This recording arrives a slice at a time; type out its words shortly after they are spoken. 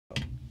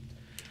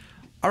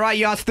All right,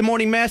 y'all, it's the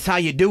Morning Mess. How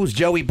you do? It's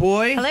Joey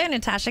Boy. Hello,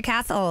 Natasha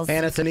Castles.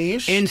 And it's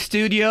Anish. In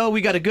studio, we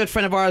got a good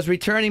friend of ours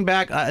returning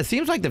back. It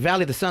seems like the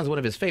Valley of the Sun is one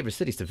of his favorite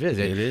cities to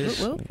visit. It is.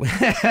 Whoop,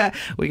 whoop.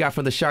 We got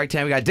from the Shark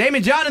Tank, we got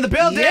Daymond John in the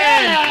building. All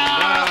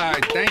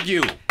right, thank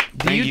you.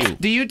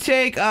 Do you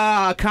take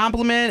a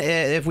compliment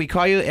if we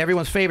call you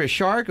everyone's favorite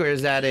shark, or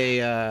is that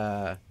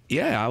a...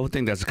 Yeah, I would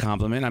think that's a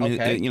compliment. I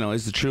mean, Okay.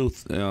 it's the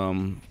truth.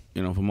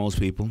 For most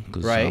people,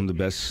 because Right. I'm the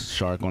best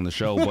shark on the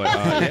show. But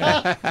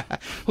yeah,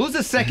 Who's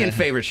the second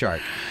favorite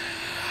shark?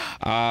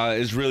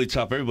 it's really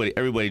tough.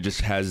 Everybody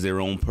just has their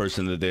own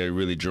person that they're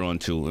really drawn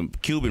to.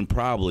 And Cuban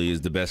probably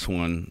is the best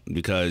one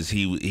because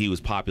he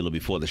was popular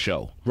before the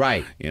show.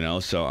 Right.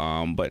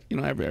 So but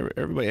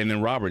everybody, and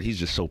then Robert, he's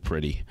just so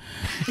pretty.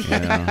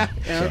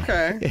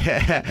 Okay.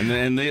 And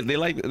then they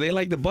like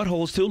the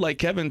buttholes too, like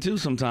Kevin too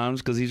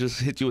sometimes, because he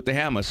just hits you with the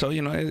hammer. So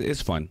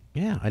it's fun.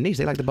 Yeah, Anish,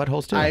 they like the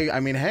buttholes too. I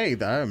mean, hey,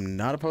 I'm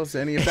not opposed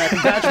to any of that.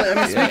 Congratulations.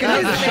 I mean, speaking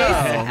of the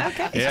show.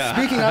 Okay. Yeah.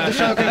 Speaking of the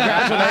show,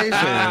 congratulations.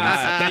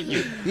 Thank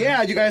you.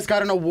 Yeah, you guys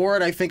got an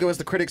award. I think it was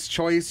the Critics'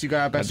 Choice. You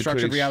got Best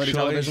Structured Reality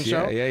Television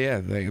Show.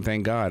 Yeah.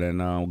 Thank God.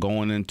 And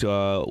going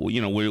into,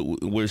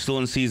 we're still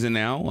in season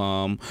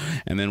now,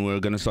 and then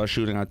we're gonna start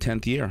shooting our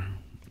 10th year.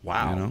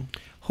 Wow.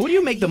 Who do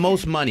you make the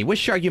most money? Which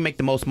shark you make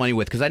the most money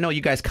with? Because I know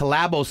you guys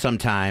collabo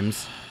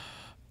sometimes.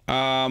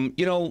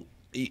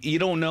 You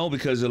don't know,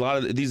 because a lot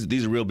of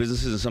these are real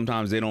businesses, and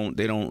sometimes they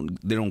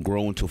don't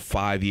grow until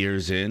 5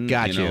 years in.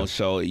 Got you.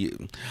 So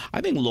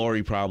I think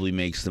Lori probably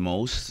makes the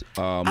most.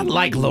 I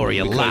like Lori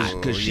a lot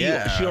because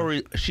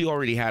she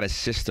already had a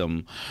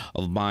system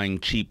of buying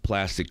cheap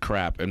plastic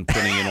crap and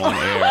putting it on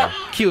air.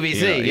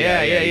 QVC.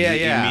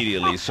 Yeah.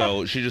 Immediately.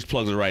 So she just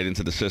plugs it right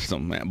into the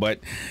system, man.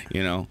 But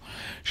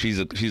she's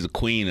a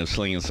queen of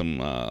slinging some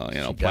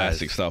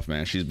plastic stuff,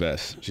 man. She's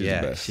best. She's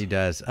the best. She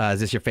does.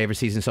 Is this your favorite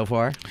season so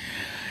far?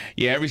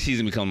 Yeah, every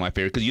season becomes my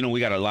favorite because we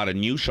got a lot of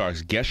new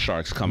sharks, guest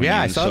sharks coming in.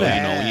 Yeah, I saw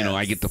that.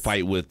 I get to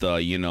fight with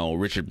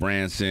Richard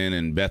Branson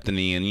and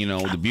Bethany, and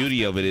the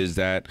beauty of it is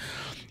that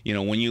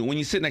when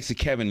you sit next to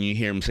Kevin and you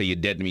hear him say "you're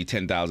dead to me"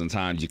 10,000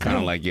 times, you kind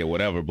of like, yeah,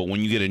 whatever. But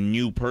when you get a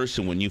new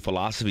person with new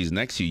philosophies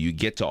next to you, you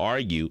get to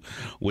argue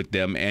with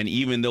them, and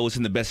even though it's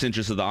in the best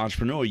interest of the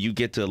entrepreneur, you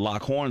get to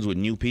lock horns with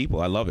new people.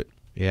 I love it.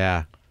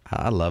 Yeah.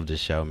 I love this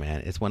show,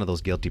 man. It's one of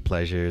those guilty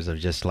pleasures of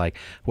just like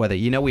whether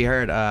we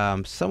heard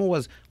someone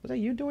was that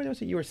you, Dory?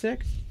 Was it you were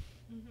sick?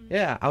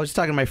 Yeah, I was just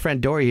talking to my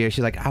friend Dory here.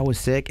 She's like, I was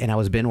sick and I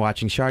was binge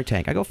watching Shark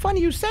Tank. I go, funny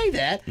you say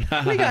that. She's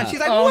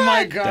like, Oh what?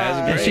 my God. That's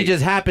And great. she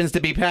just happens to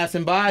be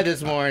passing by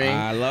this morning.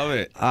 I love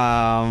it.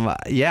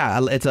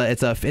 Yeah,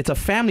 it's a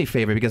family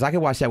favorite because I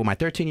can watch that with my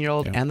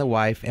 13-year-old and the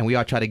wife, and we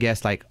all try to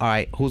guess like, all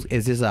right,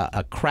 is this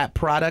a crap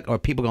product or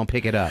people gonna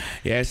pick it up?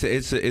 Yeah, it's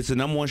the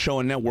 #1 show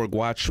on network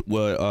watch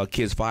with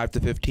kids 5 to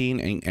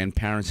 15 and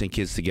parents and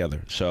kids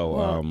together.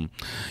 So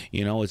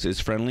it's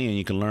friendly and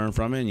you can learn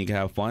from it and you can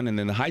have fun. And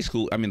then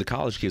the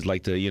college kids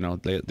like to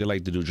they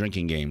like to do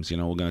drinking games. We're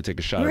gonna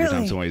take a shot every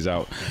time somebody's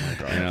out.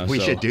 We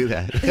should do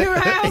that.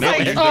 I was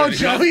like, Oh,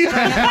 Joey.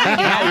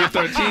 Now you're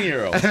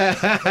 13-year-old.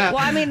 well,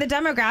 I mean, the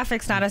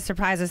demographic's not a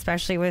surprise,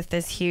 especially with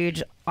this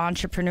huge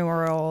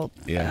entrepreneurial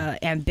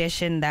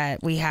ambition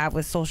that we have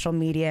with social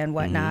media and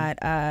whatnot.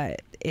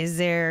 Is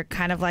there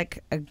kind of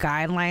like a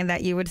guideline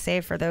that you would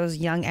say for those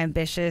young,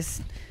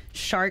 ambitious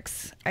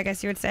sharks, I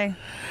guess you would say?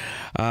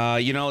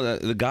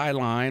 The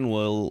guideline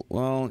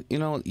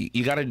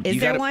you gotta.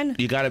 Is there one?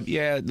 You gotta.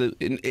 Yeah,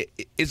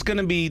 it's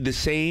gonna be the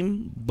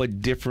same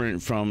but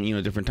different from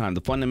different time.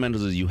 The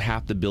fundamentals is you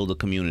have to build a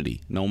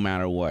community no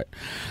matter what,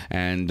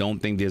 and don't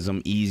think there's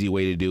some easy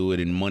way to do it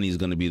and money's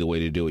gonna be the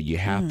way to do it. You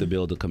have to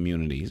build a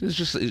community. It's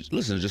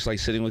just like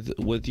sitting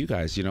with you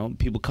guys.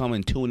 People come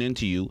and tune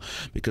into you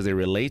because they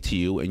relate to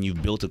you, and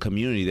you've built a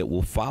community that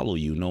will follow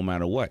you no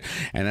matter what.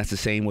 And that's the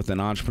same with an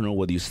entrepreneur,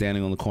 whether you're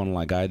standing on the corner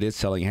like I did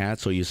selling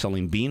hats or you're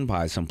selling bean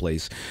pies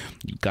someplace.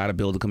 You got to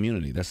build a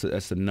community. That's the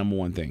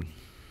 #1 thing.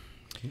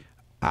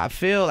 I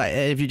feel like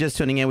if you're just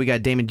tuning in, we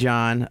got Daymond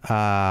John,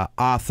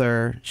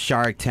 author,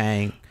 Shark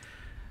Tank,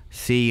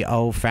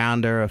 CEO,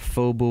 founder of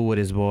FUBU with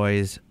his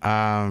boys.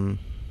 What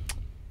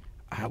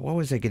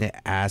was I going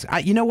to ask?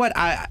 You know what?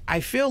 I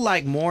feel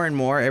like more and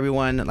more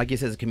everyone, like you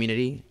said, is a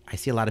community. I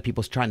see a lot of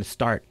people trying to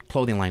start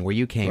clothing line where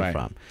you came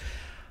from.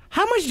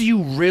 How much do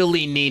you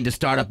really need to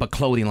start up a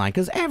clothing line?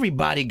 Because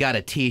everybody got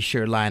a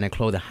T-shirt line and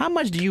clothing. How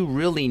much do you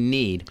really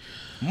need?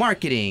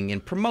 Marketing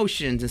and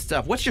promotions and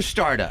stuff. What's your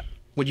startup,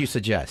 would you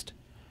suggest?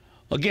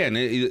 Again,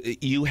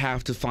 you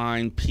have to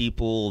find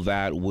people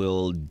that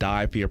will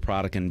die for your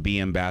product and be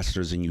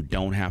ambassadors, and you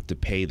don't have to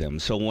pay them.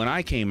 So when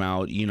I came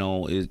out,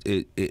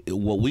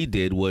 what we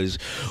did was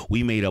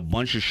we made a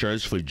bunch of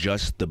shirts for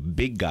just the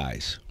big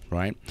guys.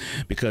 right?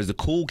 Because the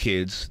cool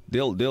kids,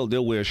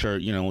 they'll wear a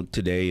shirt, you know,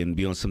 today and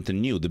be on something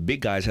new. The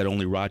big guys had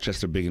only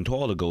Rochester Big and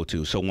Tall to go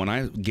to. So when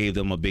I gave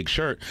them a big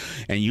shirt,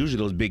 and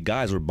usually those big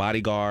guys were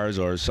bodyguards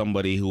or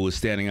somebody who was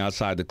standing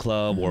outside the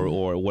club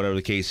or whatever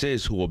the case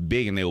is, who were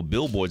big and they were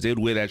billboards, they would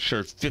wear that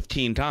shirt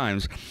 15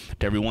 times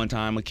to every one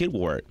time a kid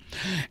wore it.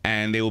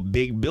 And they were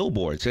big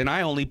billboards. And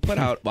I only put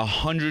out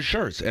 100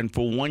 shirts. And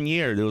for 1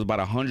 year, there was about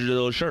 100 of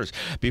those shirts.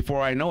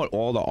 Before I know it,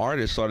 all the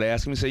artists started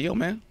asking me, say, yo,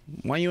 man,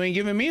 why you ain't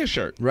giving me a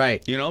shirt?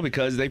 Right. You know,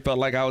 because they felt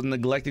like I was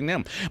neglecting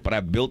them. But I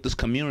built this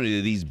community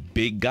of these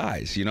big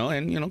guys, you know,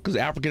 and, you know, because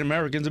African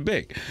Americans are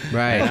big.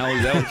 Right.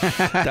 And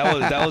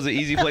that was an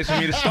easy place for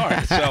me to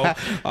start. So,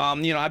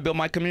 you know, I built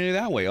my community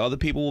that way. Other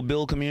people will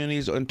build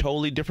communities in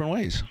totally different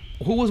ways.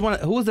 Who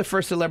was the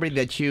first celebrity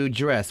that you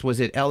dressed? Was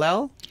it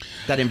LL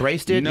that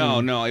embraced it? No,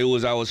 no. It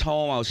was, I was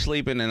home, I was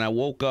sleeping, and I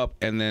woke up,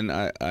 and then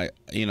I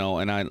you know,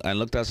 and I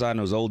looked outside, and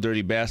it was Old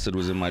Dirty Bastard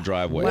was in my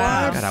driveway.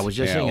 Wow. God, I was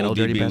just saying Old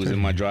Dirty Bastard was in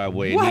my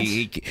driveway. What? And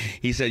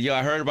he said, yo,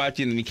 I heard about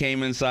you, and then he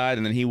came inside,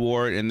 and then he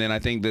wore it, and then I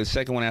think the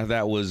second one after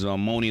that was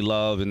Moni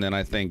Love, and then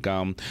I think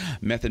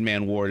Method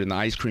Man wore it in the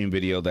ice cream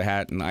video, the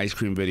hat in the ice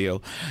cream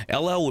video.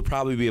 LL would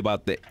probably be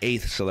about the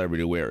 8th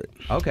celebrity to wear it.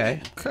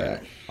 Okay. Okay.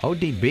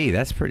 ODB,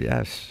 that's pretty.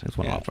 That's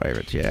one of my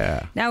favorites.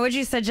 Yeah. Now, would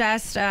you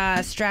suggest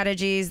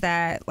strategies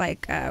that,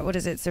 like, what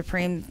is it,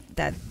 Supreme?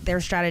 That their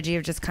strategy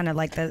of just kind of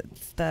like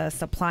the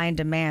supply and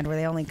demand, where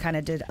they only kind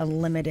of did a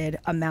limited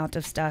amount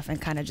of stuff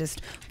and kind of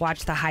just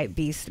watch the hype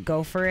beast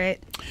go for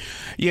it?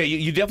 Yeah,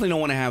 you definitely don't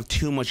want to have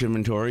too much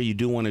inventory. You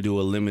do want to do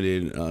a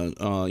limited,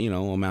 you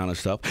know, amount of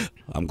stuff.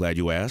 I'm glad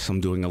you asked. I'm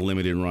doing a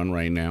limited run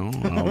right now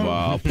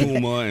of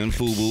Puma and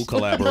FUBU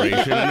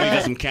collaboration. Let me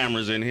get some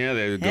cameras in here.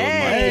 There goes my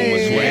Puma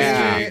suede.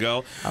 Yeah. There you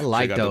go. I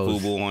like Check those.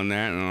 out the FUBU on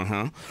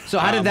that. So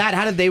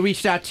how did they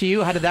reach out to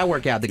you? How did that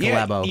work out, the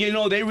collabo? You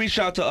know, they reached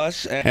out to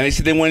us and they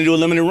said they wanted to do a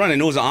limited run,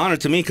 and it was an honor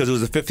to me because it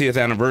was the 50th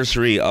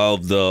anniversary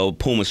of the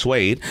Puma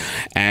suede,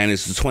 and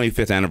it's the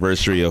 25th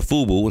anniversary of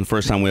FUBU, and the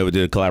first time we ever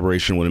did a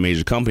collaboration with a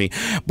major company.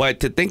 But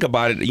to think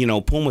about it, you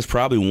know, Puma's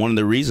probably one of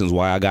the reasons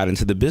why I got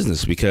into the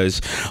business,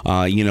 because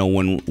you know,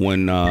 when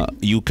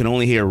you can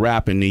only hear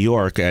rap in New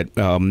York at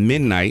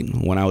midnight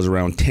when I was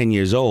around 10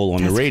 years old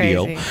on the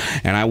radio,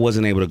 and I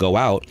wasn't able to go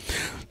out.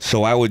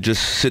 So I would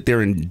just sit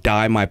there and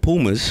dye my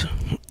Pumas,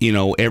 you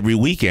know, every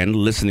weekend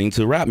listening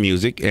to rap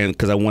music, and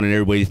because I wanted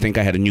everybody to think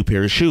I had a new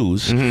pair of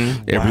shoes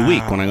every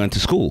week when I went to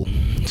school.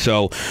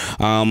 So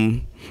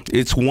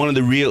it's one of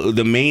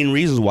the main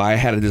reasons why I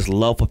had this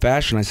love for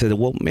fashion. I said,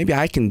 well, maybe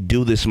I can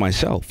do this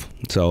myself.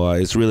 So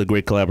it's really a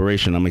great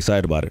collaboration. I'm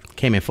excited about it.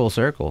 Came in full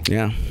circle.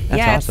 Yeah.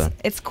 That's awesome.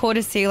 It's cool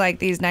to see like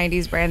these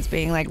 90s brands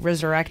being like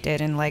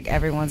resurrected, and like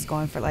everyone's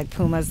going for like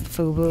Pumas,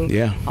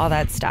 FUBU, all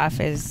that stuff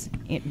is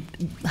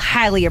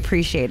highly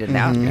appreciated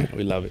now. Yeah,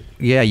 we love it.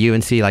 Yeah, you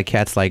and see like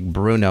cats like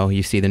Bruno.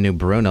 You see the new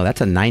Bruno.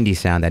 That's a 90s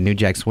sound, that New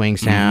Jack Swing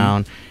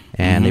sound.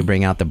 And they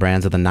bring out the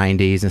brands of the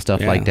 90s and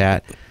stuff like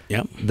that.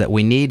 Yep. That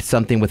we need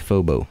something with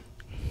FUBU.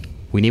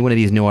 We need one of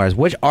these new artists.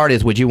 Which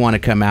artist would you want to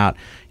come out?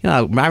 You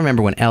know, I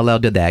remember when LL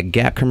did that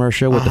Gap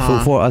commercial with the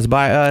Food For Us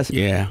by Us.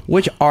 Yeah.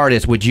 Which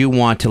artist would you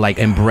want to like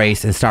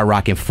embrace and start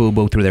rocking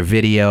FUBU through their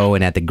video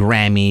and at the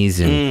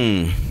Grammys?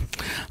 And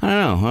I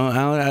don't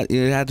know.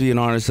 It had to be an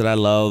artist that I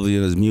love, you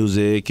know, his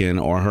music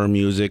or her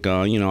music.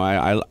 You know,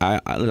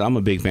 I'm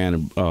a big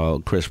fan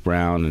of Chris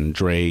Brown and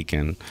Drake,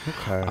 and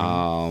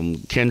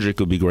Kendrick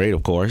would be great,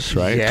 of course,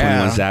 right? Yeah.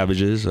 21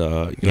 Savages. You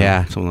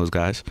know, some of those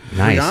guys.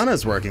 Nice.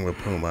 Rihanna's working with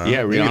Puma.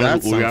 Yeah,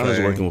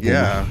 Rihanna's working with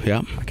Puma.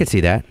 Yeah. I could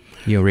see that.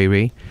 You and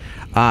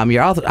Riri.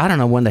 You're also, I don't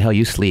know when the hell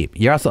you sleep.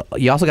 You also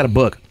got a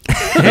book.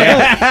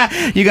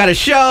 You got a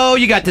show.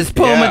 You got this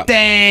Puma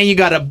thing. You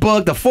got a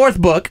book. The 4th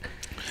book.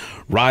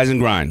 Rise and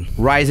Grind.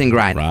 Rise and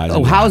Grind. Rise and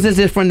Oh, Grind. how is this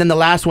different than the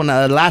last one?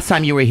 Last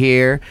time you were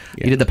here,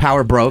 you did the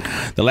Power Broke.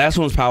 The last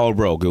one was Power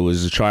Broke. It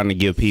was trying to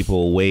give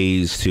people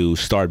ways to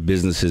start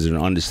businesses and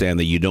understand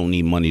that you don't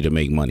need money to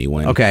make money.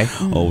 When over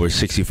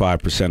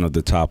 65% of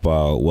the top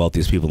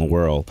wealthiest people in the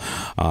world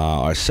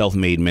are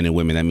self-made men and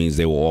women, that means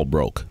they were all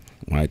broke.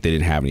 Right, they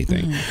didn't have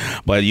anything.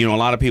 But you know, a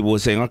lot of people were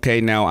saying, okay,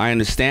 now I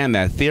understand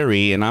that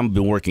theory, and I've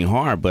been working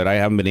hard, but I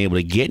haven't been able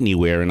to get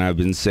anywhere. And I've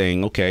been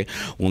saying, okay,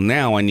 well,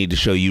 now I need to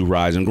show you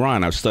Rise and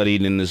Grind. I've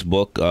studied in this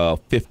book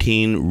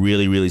 15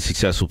 really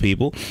successful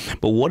people,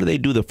 but what do they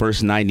do the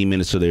first 90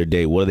 minutes of their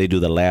day? What do they do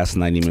the last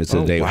 90 minutes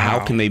of the day? Wow. How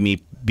can they be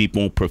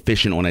more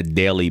proficient on a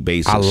daily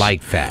basis? I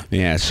like that.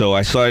 Yeah, so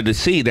I started to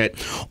see that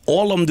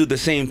all of them do the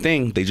same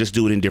thing, they just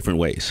do it in different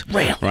ways.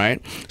 Right?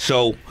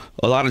 So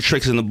a lot of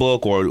tricks in the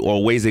book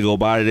or ways they go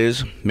about it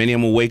is, many of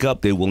them will wake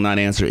up, they will not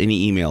answer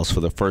any emails for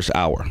the first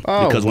hour.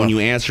 Because when you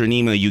answer an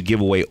email, you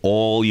give away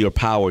all your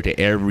power to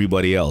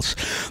everybody else.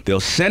 They'll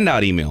send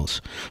out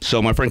emails.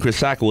 So my friend Chris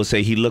Sacco will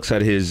say he looks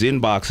at his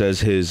inbox as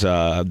his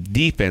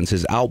defense,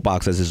 his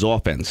outbox as his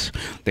offense.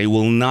 They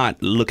will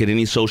not look at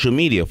any social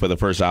media for the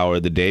first hour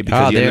of the day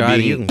because you end up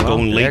you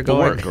going late to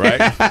work, right?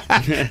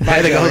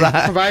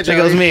 There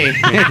goes me. Well,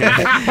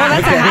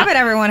 that's a habit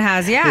everyone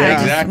has. Yeah,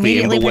 just exactly.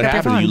 immediately But what pick up your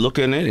happens? phone. You look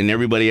in it, and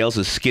everybody else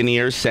is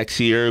skinnier,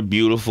 sexier,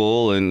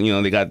 beautiful, and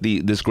they got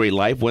this great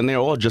life when they're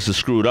all just as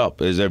screwed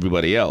up as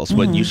everybody else.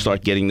 But you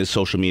start getting this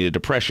social media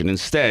depression.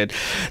 Instead,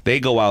 they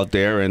go out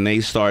there and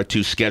they start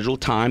to schedule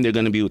time they're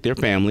going to be with their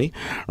family,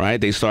 right?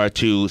 They start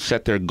to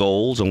set their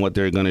goals on what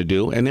they're going to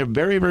do, and they're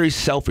very, very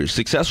selfish.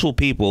 Successful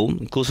people,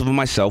 inclusive of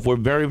myself, we're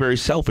very, very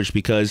selfish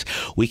because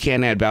we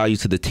can't add value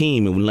to the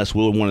team unless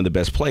we're one of the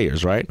best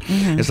players, right?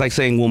 It's like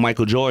saying, well,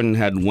 Michael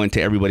Jordan went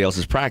to everybody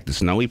else's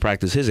practice. No, he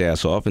practiced his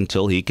ass off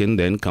until he can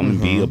then come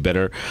and be a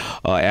better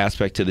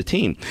aspect to the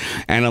team.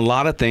 And a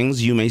lot of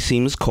things you may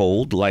seem as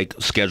cold, like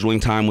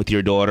scheduling time with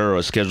your daughter or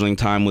scheduling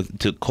time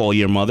to call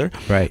your mother.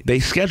 Right. They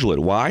schedule it.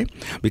 Why?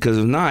 Because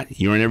if not,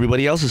 you're in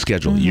everybody else's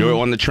schedule. You're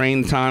on the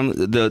train time.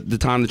 The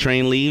time the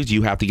train leaves,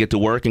 you have to get to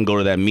work and go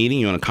to that meeting.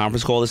 You're on a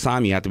conference call this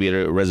time. You have to be at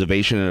a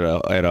reservation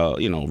at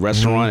a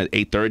restaurant at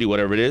 8:30,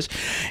 whatever it is,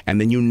 and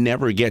then you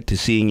never get to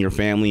seeing your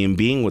family and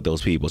being with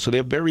those people. So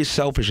they're very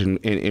selfish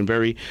in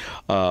very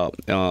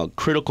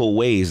critical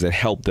ways that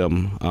help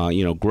them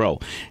grow.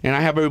 And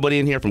I have everybody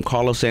in here from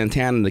Carlos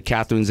Santana to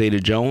Catherine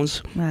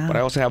Zeta-Jones, but I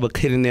also have a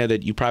kid in there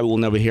that you probably will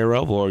never hear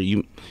of, or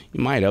you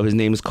might have. His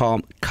name is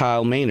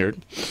Kyle Maynard.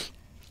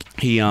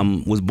 He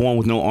was born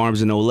with no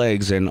arms and no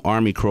legs and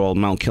army crawled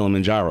Mount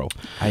Kilimanjaro.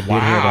 I did hear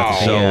about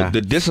that. So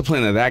the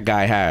discipline that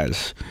guy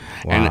has.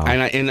 Wow.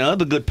 And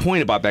another good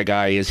point about that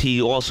guy is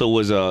he also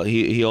was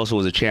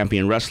a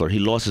champion wrestler. He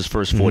lost his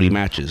first 40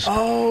 matches.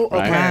 Oh,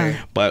 okay. Right?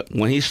 But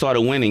when he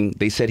started winning,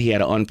 they said he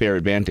had an unfair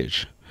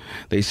advantage.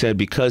 They said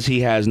because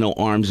he has no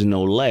arms and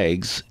no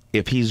legs,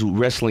 if he's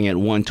wrestling at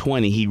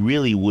 120, he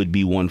really would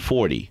be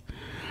 140.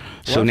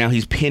 So now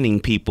he's pinning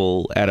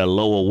people at a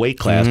lower weight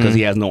class because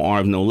he has no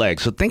arms, no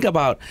legs. So think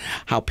about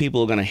how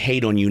people are going to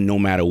hate on you no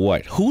matter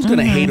what. Who's going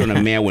to hate on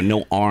a man with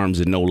no arms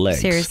and no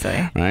legs?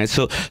 Seriously. Right?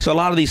 So a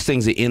lot of these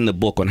things are in the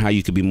book on how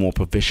you could be more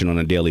proficient on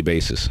a daily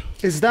basis.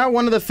 Is that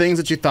one of the things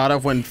that you thought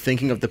of when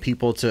thinking of the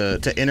people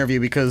to interview?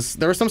 Because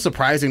there were some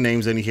surprising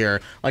names in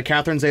here, like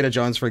Catherine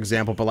Zeta-Jones, for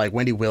example, but like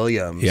Wendy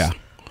Williams. Yeah.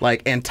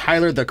 And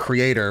Tyler, the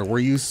creator, were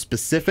you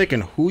specific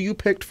in who you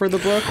picked for the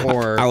book?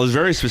 Or I was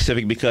very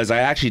specific because I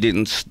actually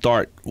didn't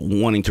start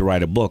wanting to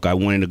write a book. I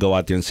wanted to go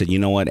out there and say, you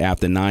know what,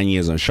 after 9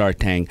 years on Shark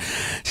Tank,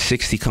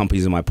 60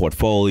 companies in my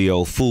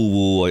portfolio,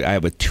 FUBU, I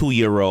have a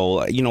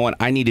 2-year-old. You know what,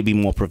 I need to be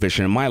more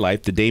proficient in my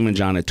life. The Daymond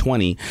John at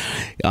 20,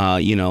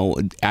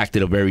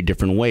 acted a very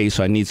different way.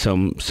 So I need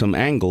some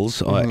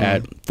angles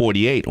at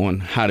 48 on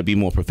how to be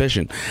more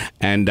proficient.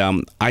 And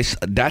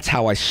that's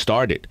how I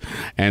started.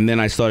 And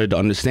then I started to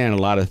understand a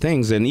lot of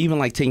things, and even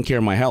like taking care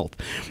of my health.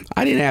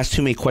 I didn't ask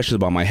too many questions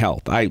about my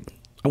health. I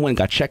went and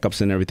got checkups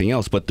and everything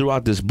else, but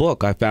throughout this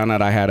book, I found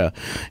out I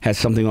had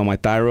something on my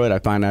thyroid. I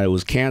found out it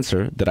was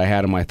cancer that I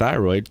had on my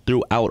thyroid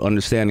throughout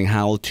understanding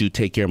how to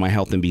take care of my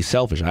health and be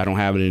selfish. I don't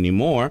have it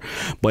anymore,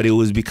 but it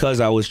was because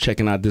I was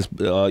checking out this,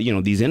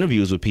 these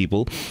interviews with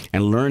people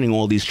and learning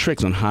all these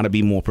tricks on how to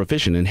be more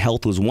proficient, and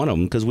health was one of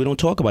them because we don't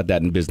talk about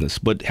that in business.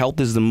 But health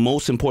is the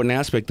most important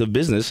aspect of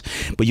business,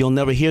 but you'll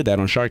never hear that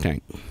on Shark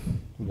Tank.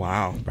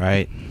 wow.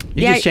 Right.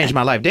 You just changed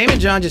my life. Daymond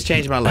John just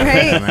changed my life.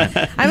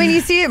 Right? I mean,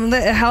 you see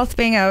health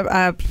being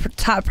a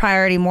top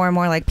priority more and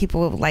more. Like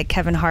people like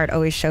Kevin Hart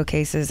always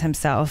showcases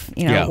himself,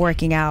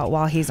 working out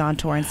while he's on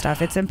tour and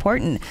stuff. It's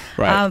important.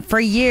 Right. For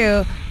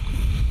you,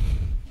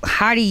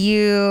 how do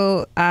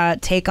you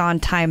take on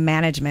time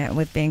management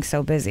with being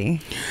so busy?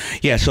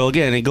 Yeah, so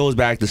again, it goes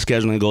back to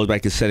scheduling, it goes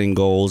back to setting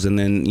goals, and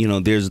then,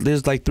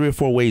 there's like 3 or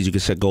 4 ways you can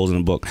set goals in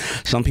a book.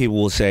 Some people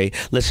will say,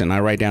 listen, I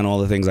write down all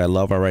the things I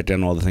love, I write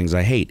down all the things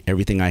I hate.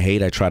 Everything I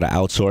hate, I try to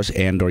outsource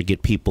and or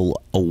get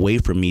people away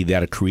from me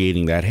that are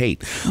creating that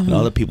hate.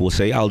 Other people will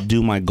say, I'll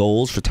do my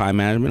goals for time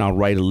management, I'll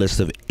write a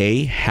list of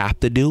A, have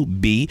to do,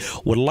 B,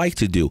 would like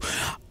to do.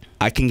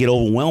 I can get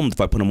overwhelmed if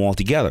I put them all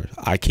together.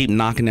 I keep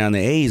knocking down the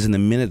A's, and the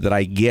minute that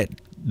I get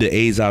the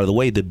A's out of the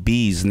way, the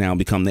B's now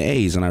become the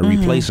A's, and I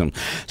replace them.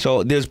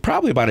 So there's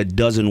probably about a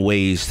dozen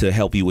ways to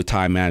help you with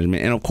time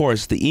management. And of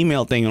course, the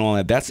email thing and all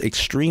that, that's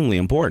extremely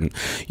important.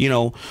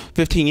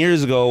 15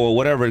 years ago, or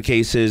whatever the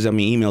case is, I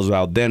mean, emails were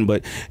out then,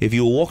 but if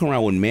you were walking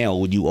around with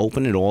mail, would you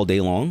open it all day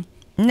long?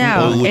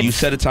 No. Or would you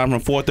set a time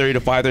from 4:30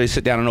 to 5:30,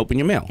 sit down and open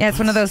your mail? Yeah, it's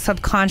one of those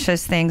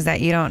subconscious things that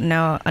you don't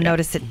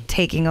notice it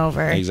taking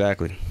over.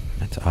 Exactly.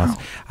 That's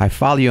awesome. I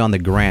follow you on the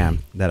gram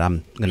that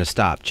I'm going to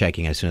stop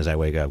checking as soon as I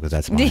wake up because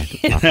that's my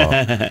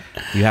fault.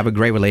 You have a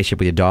great relationship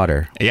with your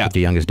daughter, with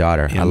your youngest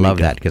daughter. I love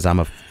that because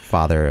I'm a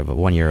father of a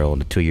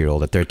 1-year-old, a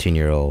 2-year-old, a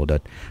 13-year-old.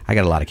 I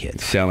got a lot of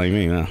kids. Sound like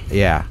me, huh?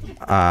 Yeah.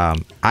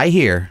 I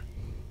hear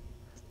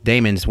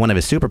Daymond's one of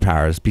his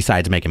superpowers,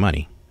 besides making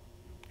money,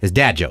 is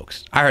dad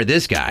jokes. I heard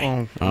this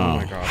guy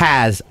my God.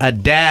 has a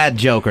dad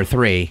joke or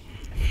 3.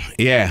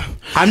 Yeah.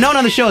 I'm known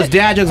on the show as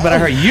dad jokes, but I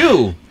heard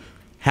you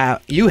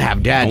have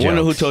dad jokes. I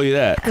wonder who told you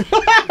that.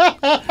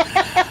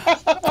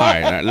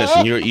 right,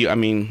 listen, I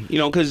mean, you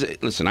know, because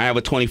listen, I have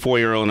a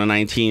 24-year-old and a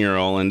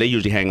 19-year-old, and they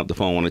usually hang up the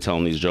phone when I tell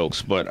them these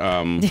jokes. But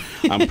I'm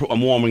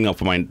warming up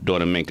for my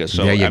daughter Minka.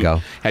 So there you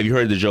go. Have you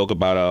heard the joke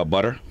about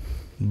butter?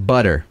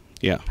 Butter.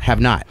 Yeah. Have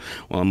not.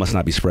 Well, it must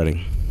not be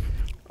spreading.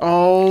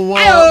 Oh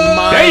my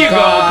There you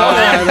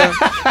God. go.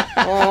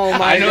 Oh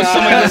my I know God.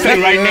 somebody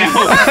listening right now.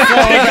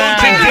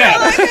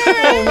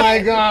 Oh my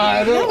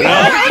God.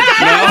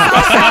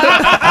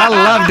 I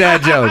love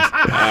dad jokes.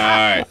 All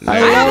right. I I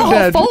have a love whole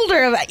dad.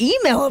 folder of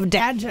email of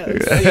dad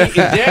jokes.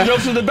 Dad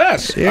jokes are the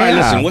best. Yeah. All right,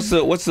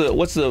 listen. What's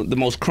the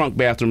most crunk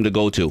bathroom to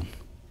go to?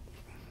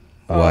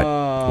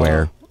 What?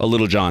 Where? A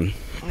Little John.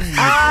 Okay,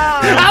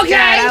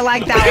 I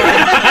like that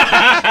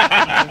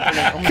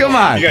Come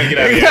on. You gotta get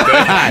out of here.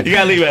 You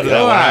gotta leave after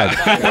that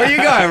Come one. on. Where you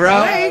going,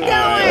 bro? Where you going?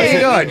 Where you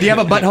going? Do you have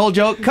a butthole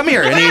joke? Come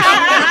here, Anish.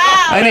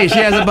 Anish, she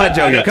has a butt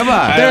joke here. Come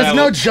on. There's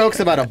no jokes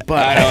about a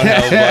butt. I don't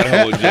have a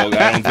butthole joke.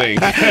 I don't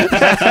think.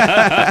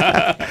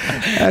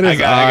 That is I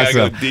gotta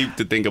awesome. go deep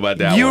to think about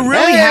that You one.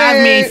 really have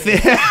me.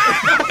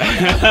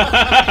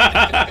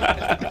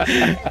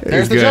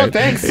 There's the joke.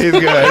 Thanks. He's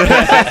good.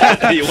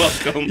 You're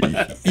welcome.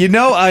 You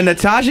know,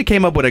 Natasha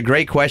came up with a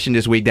great question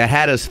this week that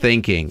had us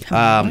thinking.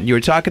 You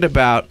were talking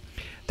about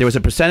there was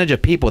a percentage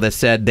of people that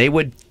said they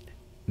would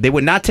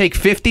not take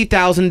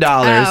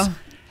 $50,000 Oh.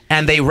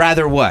 and they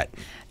rather what?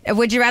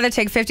 Would you rather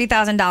take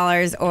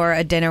 $50,000 or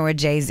a dinner with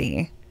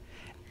Jay-Z?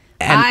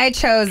 And- I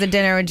chose a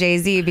dinner with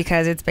Jay-Z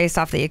because it's based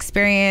off the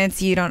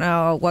experience. You don't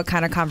know what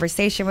kind of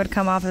conversation would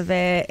come off of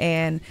it,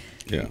 and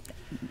Yeah.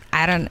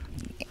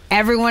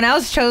 everyone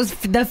else chose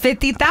the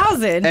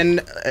 50,000. And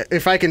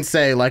if I can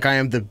say, like, I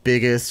am the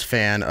biggest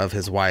fan of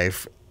his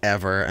wife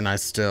ever, and I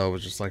still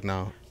was just like,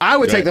 no. I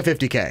would take the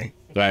 50K.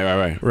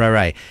 Right.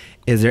 Right.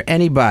 Is there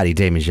anybody,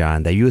 Daymond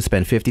John, that you would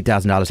spend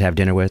 $50,000 to have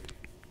dinner with?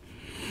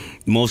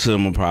 Most of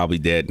them are probably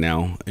dead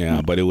now.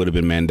 Yeah, but it would have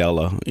been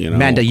Mandela. You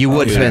know, You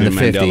would It spend the would've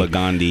been 50. Mandela,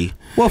 Gandhi.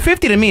 Well,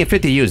 50 to me and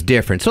 50 to you is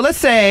different. So let's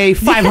say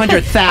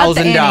 $500,000.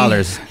 It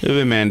would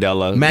have been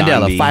Mandela.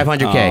 Mandela, Gandhi.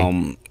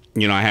 500K.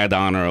 You know, I had the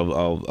honor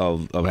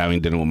of having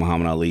dinner with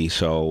Muhammad Ali,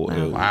 so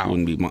it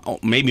wouldn't be.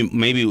 Maybe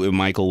if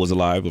Michael was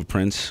alive, with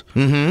Prince.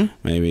 Mm-hmm.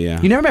 Maybe, yeah.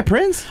 You never met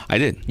Prince? I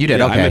did. You did,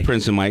 Yeah, okay. I met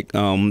Prince and Mike.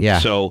 Yeah.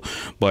 So,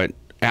 but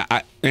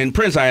and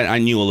Prince, I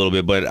knew a little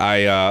bit, but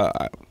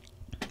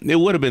it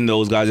would have been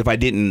those guys if I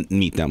didn't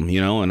meet them, you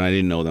know, and I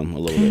didn't know them a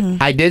little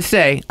bit. I did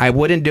say I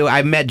wouldn't do.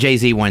 I met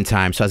Jay-Z one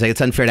time, so I was like,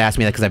 it's unfair to ask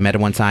me that because I met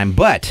him one time.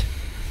 But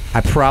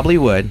I probably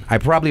would.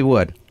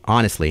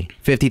 Honestly,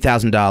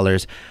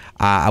 $50,000.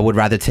 I would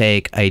rather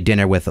take a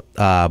dinner with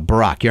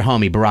Barack, your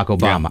homie, Barack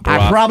Obama. Yeah, Barack.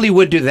 I probably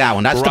would do that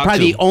one. That's Barack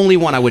probably too. the only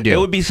one I would do. It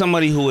would be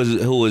somebody who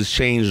has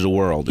changed the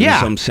world in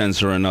some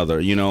sense or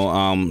another. You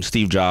know,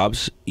 Steve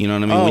Jobs. You know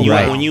what I mean?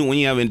 right. When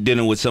you have a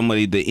dinner with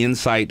somebody, the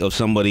insight of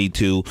somebody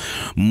to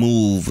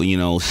move,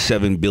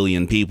 7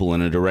 billion people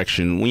in a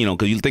direction. You know,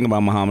 because you think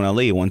about Muhammad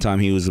Ali. At one time,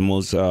 he was the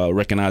most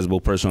recognizable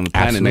person on the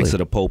planet, Absolutely. next to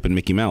the Pope and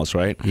Mickey Mouse,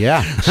 right?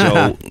 Yeah.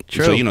 So,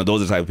 True. so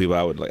those are the type of people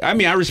I would like. I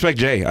mean, I respect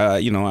Jay. I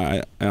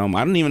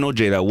don't even know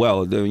Jay that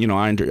well.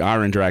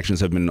 Our interactions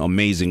have been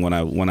amazing when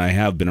I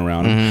have been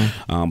around him.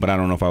 But I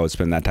don't know if I would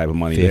spend that type of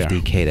money there.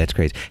 50K, that's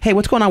crazy. Hey,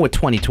 what's going on with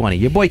 2020?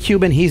 Your boy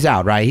Cuban, he's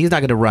out, right? He's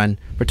not going to run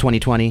for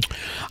 2020.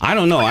 I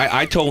don't know.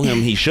 I told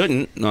him he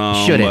shouldn't.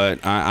 Shouldn't.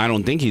 But I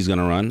don't think he's going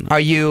to run. Are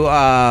you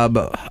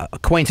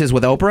acquaintances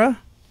with Oprah?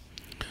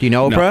 Do you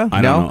know Oprah?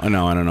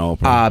 No, I don't know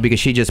Oprah. Because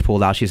she just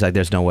pulled out. She's like,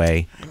 there's no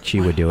way she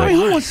would do it. I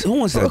mean, who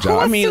wants that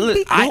job? I mean,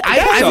 I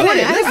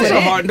that's a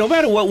hard. No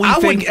matter what we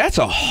think, that's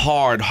a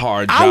hard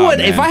job. I would,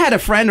 man. if I had a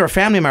friend or a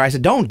family member, I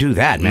said, don't do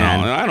that,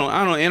 man. No,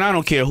 I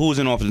don't care who's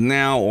in office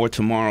now or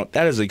tomorrow.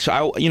 That is,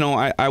 I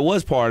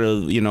was part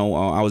of,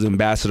 I was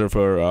ambassador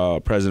for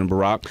President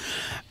Barack.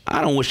 I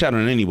don't wish that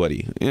on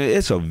anybody.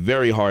 It's a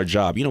very hard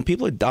job.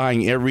 People are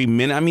dying every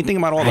minute. I mean, think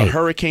about all the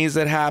hurricanes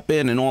that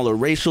happen and all the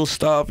racial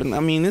stuff. And I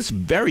mean, it's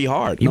very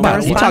hard. You're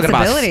talking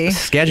about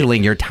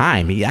scheduling your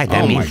time.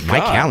 That means my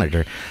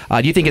calendar.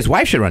 Do you think his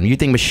wife should run? Do you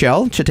think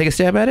Michelle should take a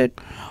stab at it?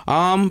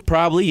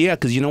 Probably, yeah,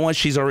 because you know what?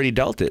 She's already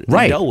dealt it.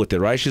 Right. Dealt with it,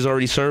 right? She's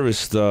already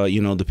serviced,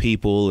 the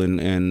people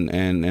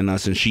and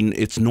us, and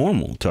it's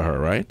normal to her,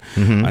 right?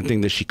 Mm-hmm. I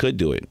think that she could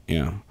do it,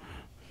 yeah. I'm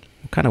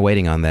kind of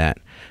waiting on that.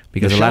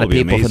 Because Michelle a lot of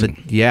people, I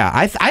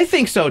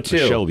think so too.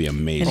 Michelle will be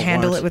amazing. And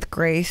handle it with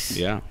grace.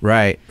 Yeah.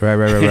 Right.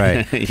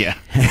 Yeah.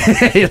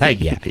 You're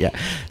like, yeah.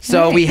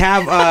 So we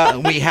have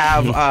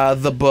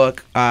the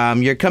book.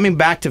 You're coming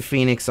back to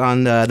Phoenix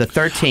on the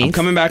 13th. I'm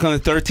coming back on the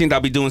 13th.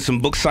 I'll be doing some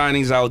book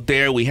signings out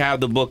there. We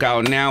have the book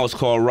out now. It's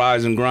called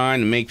Rise and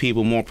Grind, to make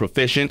people more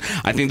proficient.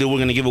 I think that we're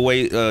going to give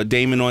away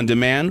Daymond on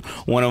Demand.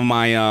 One of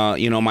my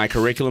my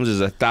curriculums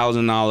is a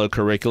 $1,000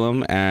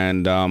 curriculum,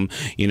 and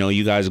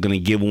you guys are going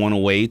to give one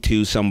away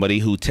to somebody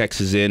who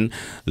texts in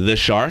the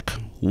shark,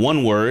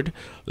 one word,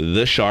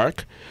 the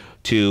shark,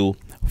 to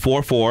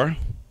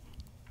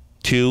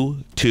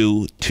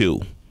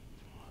 44222.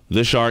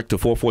 the Shark to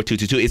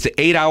 44222. It's an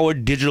 8-hour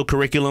digital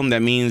curriculum.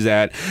 That means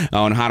that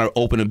on how to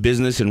open a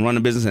business and run a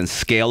business and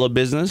scale a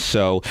business.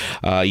 So,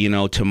 you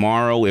know,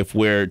 tomorrow, if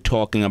we're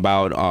talking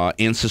about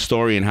Insta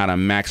Story and how to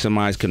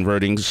maximize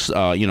converting,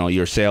 you know,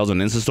 your sales on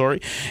Insta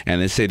Story,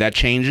 and they say that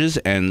changes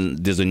and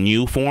there's a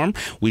new form,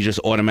 we just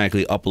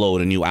automatically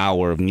upload a new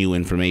hour of new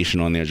information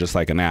on there, just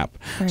like an app.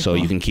 So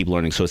you can keep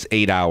learning. So it's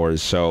 8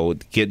 hours. So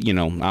get, you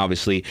know,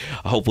 obviously,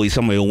 hopefully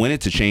somebody will win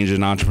it to change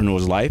an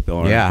entrepreneur's life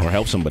or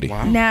help somebody.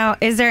 Wow. Now,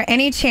 is there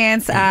any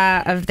chance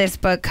of this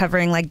book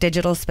covering like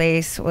digital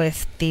space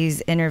with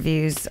these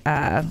interviews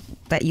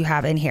that you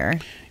have in here?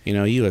 You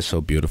know, you are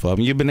so beautiful. I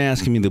mean, you've been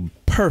asking me the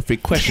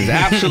perfect questions.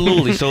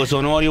 Absolutely. So it's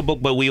an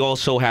audiobook, but we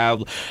also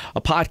have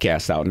a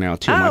podcast out now,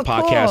 too. My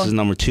podcast is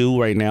number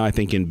 2 right now, I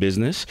think, in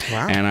business.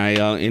 Wow. And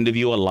I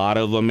interview a lot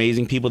of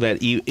amazing people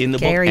that in the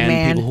Gary, book and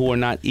man. people who are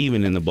not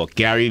even in the book.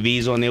 Gary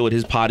V's on there with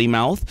his potty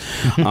mouth.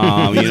 You know,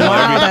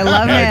 I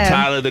love him.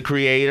 Tyler, the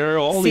creator.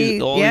 All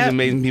these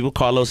amazing people.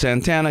 Carlos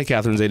Santana,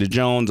 Catherine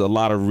Zeta-Jones. A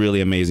lot of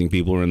really amazing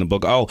people are in the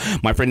book. Oh,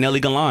 my friend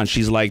Nelly Galan.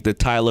 She's like the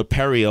Tyler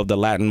Perry of the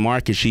Latin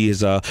market. She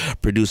is a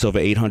producer over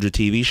 800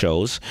 TV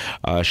shows.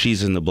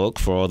 She's in the book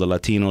for all the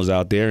Latinos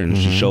out there, and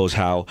she shows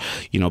how,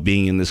 you know,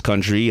 being in this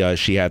country,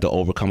 she had to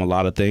overcome a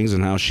lot of things,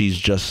 and how she's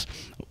just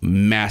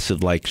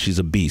massive. Like, she's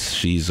a beast.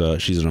 She's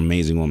an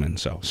amazing woman.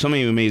 So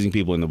many amazing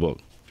people in the book.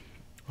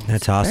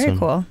 That's awesome. Very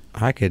cool.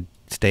 I could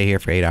stay here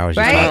for 8 hours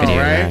Right? just talking to you,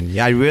 Right? man.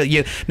 Yeah, I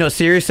really, no,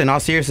 serious. In all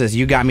seriousness,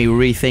 you got me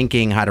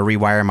rethinking how to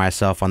rewire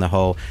myself on the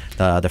whole,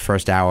 the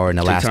first hour and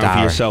the last Take hour. time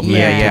for yourself,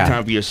 man. Yeah, Take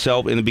time for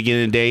yourself in the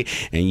beginning of the day,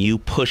 and you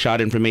push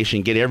out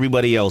information, get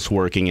everybody else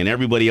working, and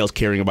everybody else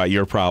caring about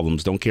your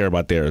problems. Don't care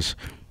about theirs.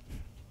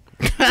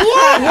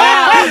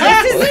 Wow,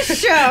 this is a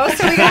show,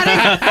 so we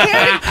gotta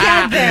get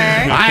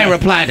together. I ain't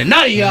replying to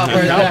none of y'all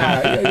first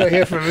time. You're gonna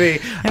hear from me.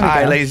 All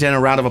right, ladies and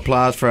gentlemen, round of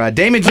applause for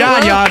Daymond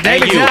John, y'all.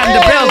 Daymond John in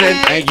the building.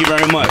 Thank you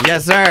very much.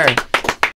 Yes, sir.